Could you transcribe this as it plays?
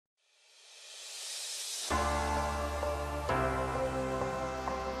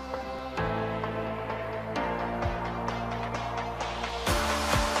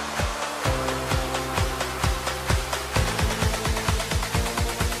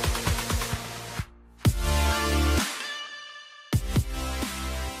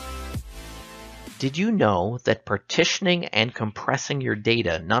Did you know that partitioning and compressing your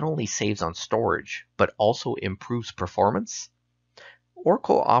data not only saves on storage, but also improves performance?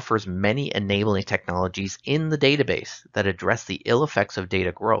 Oracle offers many enabling technologies in the database that address the ill effects of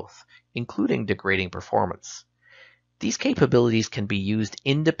data growth, including degrading performance. These capabilities can be used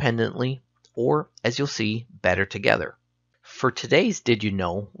independently or, as you'll see, better together. For today's Did You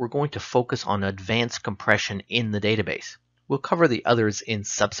Know, we're going to focus on advanced compression in the database. We'll cover the others in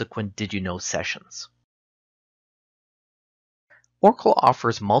subsequent Did You Know sessions. Oracle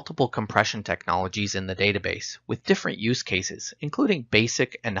offers multiple compression technologies in the database with different use cases, including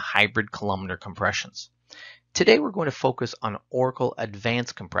basic and hybrid columnar compressions. Today we're going to focus on Oracle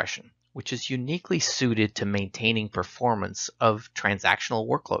Advanced Compression, which is uniquely suited to maintaining performance of transactional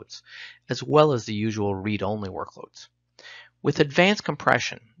workloads, as well as the usual read-only workloads. With advanced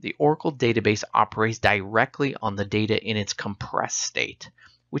compression, the Oracle database operates directly on the data in its compressed state,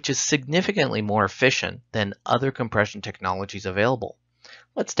 which is significantly more efficient than other compression technologies available.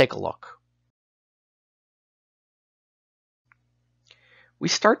 Let's take a look. We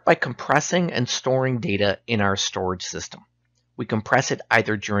start by compressing and storing data in our storage system. We compress it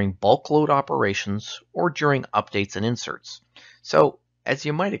either during bulk load operations or during updates and inserts. So, as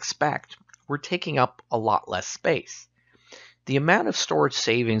you might expect, we're taking up a lot less space. The amount of storage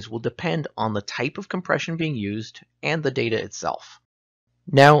savings will depend on the type of compression being used and the data itself.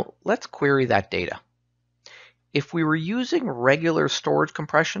 Now, let's query that data. If we were using regular storage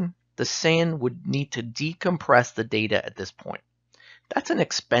compression, the SAN would need to decompress the data at this point. That's an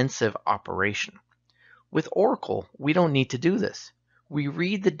expensive operation. With Oracle, we don't need to do this. We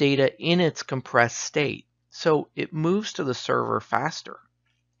read the data in its compressed state, so it moves to the server faster.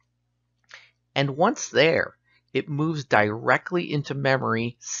 And once there, it moves directly into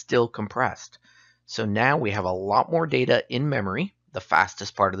memory, still compressed. So now we have a lot more data in memory, the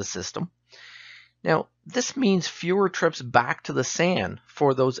fastest part of the system. Now, this means fewer trips back to the SAN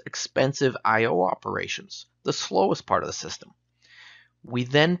for those expensive I/O operations, the slowest part of the system. We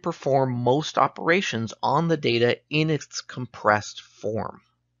then perform most operations on the data in its compressed form.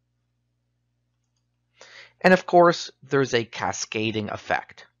 And of course, there's a cascading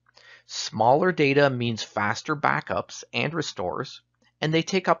effect. Smaller data means faster backups and restores, and they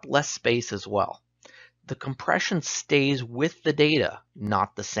take up less space as well. The compression stays with the data,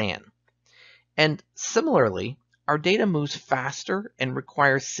 not the SAN. And similarly, our data moves faster and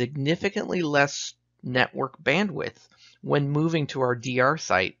requires significantly less network bandwidth when moving to our DR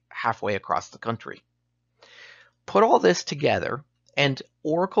site halfway across the country. Put all this together, and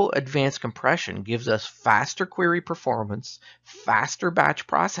Oracle Advanced Compression gives us faster query performance, faster batch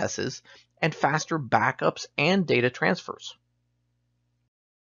processes, and faster backups and data transfers.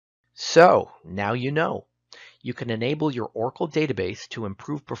 So, now you know. You can enable your Oracle database to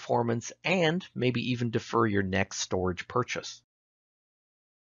improve performance and maybe even defer your next storage purchase.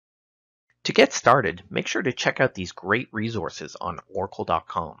 To get started, make sure to check out these great resources on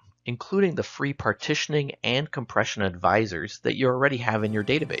Oracle.com, including the free partitioning and compression advisors that you already have in your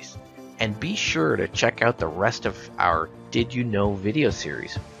database. And be sure to check out the rest of our Did You Know video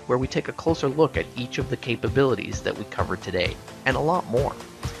series, where we take a closer look at each of the capabilities that we covered today, and a lot more.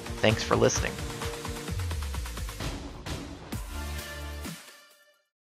 Thanks for listening.